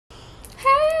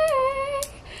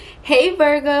Hey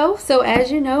Virgo, so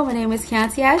as you know, my name is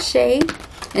Kianti Ayshea,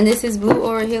 and this is Blue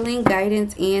Aura Healing,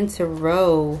 Guidance, and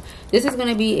Tarot. This is going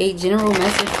to be a general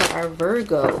message for our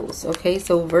Virgos, okay?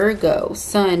 So Virgo,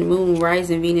 Sun, Moon,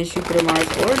 Rising, Venus, Jupiter, Mars,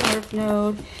 or North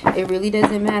Node. It really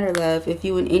doesn't matter, love. If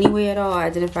you in any way at all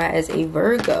identify as a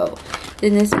Virgo,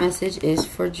 then this message is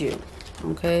for you,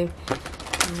 okay?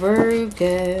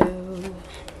 Virgo.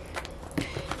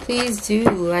 Please do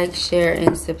like, share,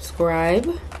 and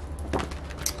subscribe.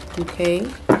 Okay,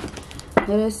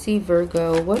 let us see,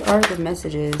 Virgo. What are the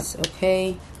messages?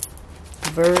 Okay,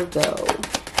 Virgo.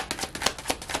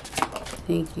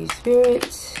 Thank you,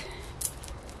 Spirit.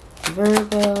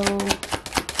 Virgo.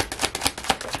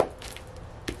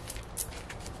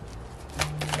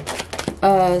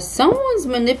 Someone's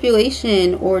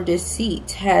manipulation or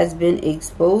deceit has been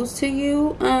exposed to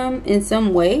you in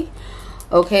some way.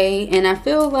 Okay, and I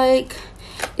feel like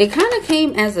it kind of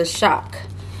came as a shock.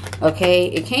 Okay,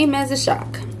 it came as a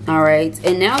shock. All right,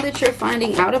 and now that you're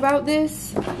finding out about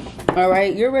this, all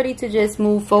right, you're ready to just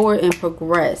move forward and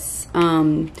progress.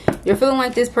 You're feeling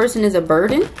like this person is a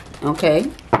burden.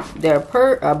 Okay, they're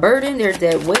a burden, they're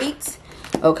dead weight.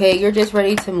 Okay, you're just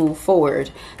ready to move forward.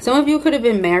 Some of you could have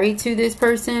been married to this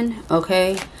person,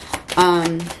 okay,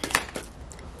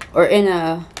 or in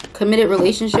a committed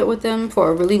relationship with them for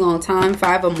a really long time,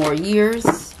 5 or more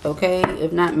years, okay,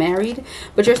 if not married.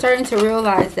 But you're starting to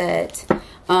realize that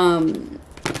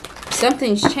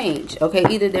something's changed, okay?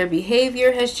 Either their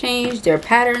behavior has changed, their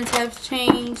patterns have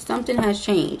changed, something has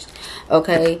changed,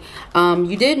 okay?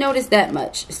 You did notice that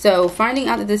much. So finding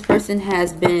out that this person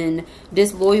has been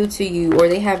disloyal to you, or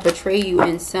they have betrayed you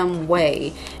in some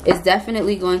way, is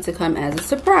definitely going to come as a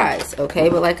surprise, okay?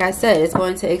 But like I said, it's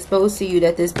going to expose to you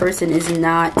that this person is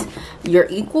not your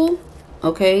equal,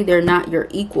 okay? They're not your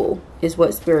equal, is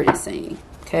what Spirit is saying,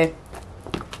 okay?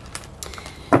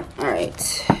 All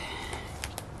right.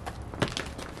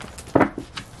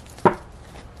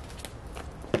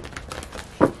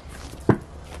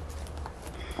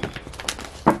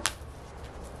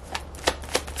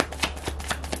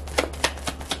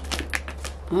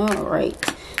 All right,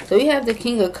 so we have the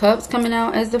King of Cups coming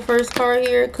out as the first card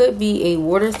here. It could be a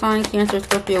water sign, Cancer,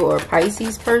 Scorpio, or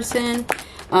Pisces person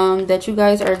that you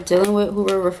guys are dealing with, who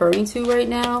we're referring to right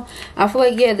now. I feel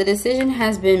like, yeah, the decision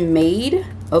has been made.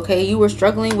 Okay, you were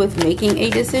struggling with making a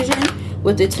decision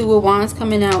with the Two of Wands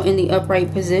coming out in the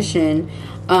upright position.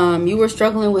 You were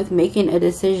struggling with making a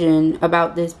decision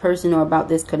about this person or about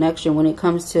this connection when it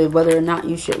comes to whether or not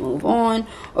you should move on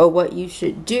or what you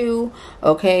should do,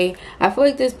 okay? I feel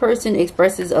like this person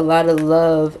expresses a lot of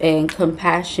love and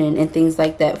compassion and things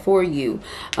like that for you.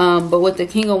 But with the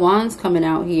King of Wands coming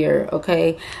out here,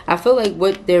 okay, I feel like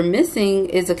what they're missing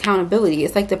is accountability.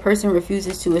 It's like the person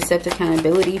refuses to accept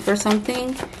accountability for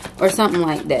something or something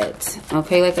like that,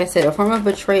 okay? Like I said, a form of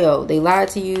betrayal. They lied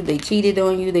to you, they cheated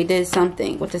on you, they did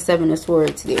something. With the Seven of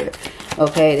Swords there,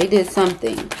 okay, they did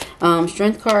something.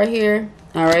 Strength card here.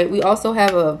 All right, we also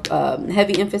have a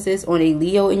heavy emphasis on a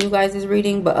Leo in you guys'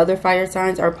 reading, but other fire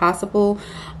signs are possible.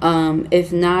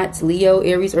 If not Leo,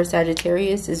 Aries, or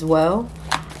Sagittarius as well,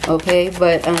 okay?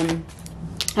 But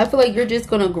I feel like you're just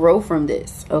gonna grow from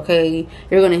this, okay?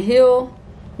 You're gonna heal,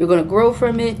 you're gonna grow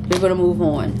from it, you're gonna move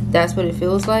on. That's what it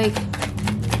feels like,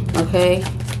 okay?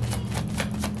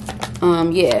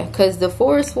 Yeah, because the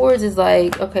Four of Swords is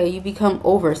like, okay, you become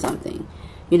over something.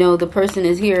 You know, the person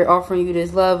is here offering you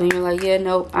this love and you're like, yeah,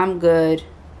 nope, I'm good.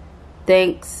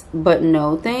 Thanks, but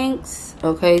no thanks.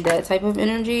 Okay, that type of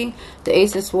energy. The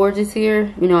Ace of Swords is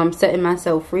here. You know, I'm setting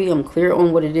myself free. I'm clear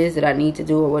on what it is that I need to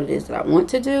do or what it is that I want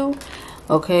to do.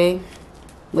 Okay,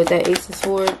 with that Ace of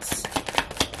Swords.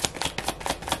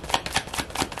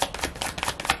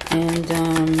 And,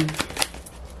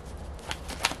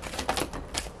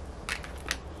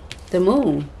 the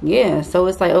Moon, yeah. So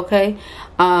it's like, okay,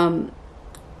 something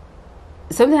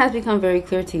has become very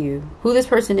clear to you. Who this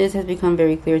person is has become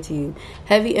very clear to you.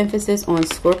 Heavy emphasis on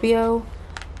Scorpio.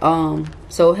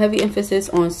 So heavy emphasis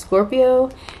on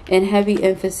Scorpio and heavy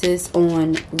emphasis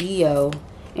on Leo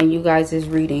in you guys'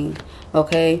 reading,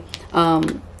 okay?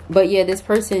 But yeah, this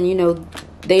person, you know,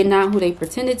 they're not who they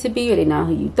pretended to be, or they're not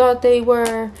who you thought they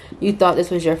were. You thought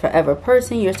this was your forever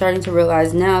person. You're starting to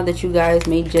realize now that you guys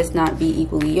may just not be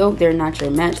equally yoked. They're not your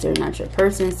match. They're not your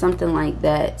person. Something like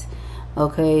that.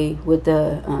 Okay, with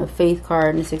the Faith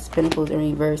card and the Six of Pentacles in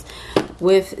reverse.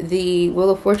 With the Wheel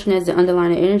of Fortune as the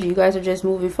underlying energy, you guys are just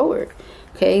moving forward.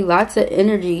 Okay, lots of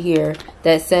energy here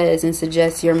that says and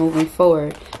suggests you're moving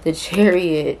forward. The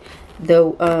Chariot,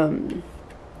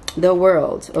 the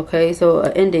World, okay? So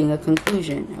an ending, a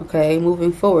conclusion, okay?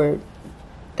 Moving forward.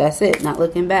 That's it. Not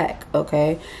looking back,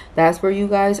 okay? That's where you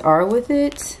guys are with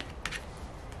it,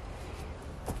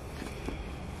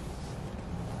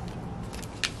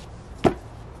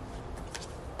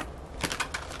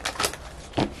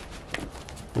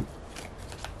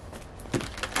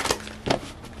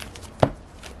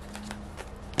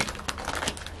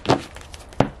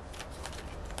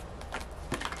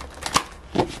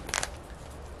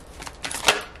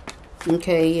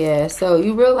 Okay, yeah. So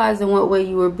you realize in what way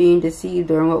you were being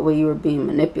deceived or in what way you were being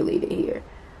manipulated here.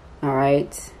 All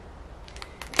right.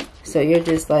 So you're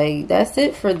just like, that's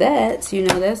it for that. You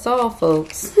know, that's all,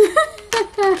 folks.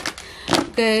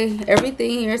 Okay.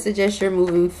 Everything here suggests you're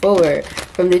moving forward.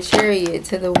 From the Chariot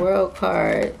to the World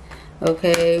card.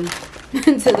 Okay.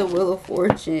 To the Wheel of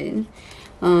Fortune.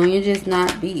 You're just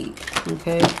not beat.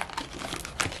 Okay.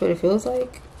 That's what it feels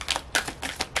like.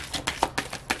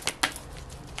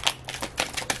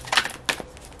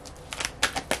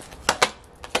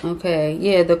 Okay,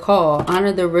 yeah, the call.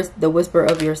 Honor the whisper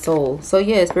of your soul. So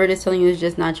yeah, Spirit is telling you it's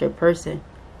just not your person.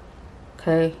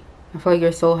 Okay, I feel like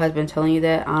your soul has been telling you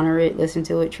that. Honor it, listen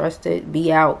to it, trust it,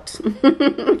 be out.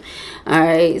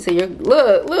 Alright, so you're,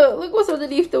 look what's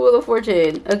underneath the Wheel of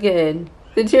Fortune. Again,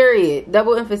 the Chariot,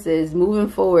 double emphasis, moving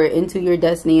forward into your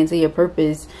destiny, into your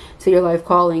purpose, to your life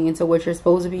calling, into what you're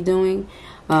supposed to be doing.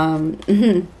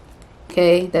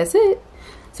 Okay, that's it.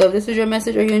 So if this was your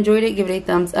message or you enjoyed it, give it a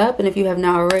thumbs up. And if you have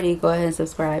not already, go ahead and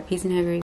subscribe. Peace and happiness.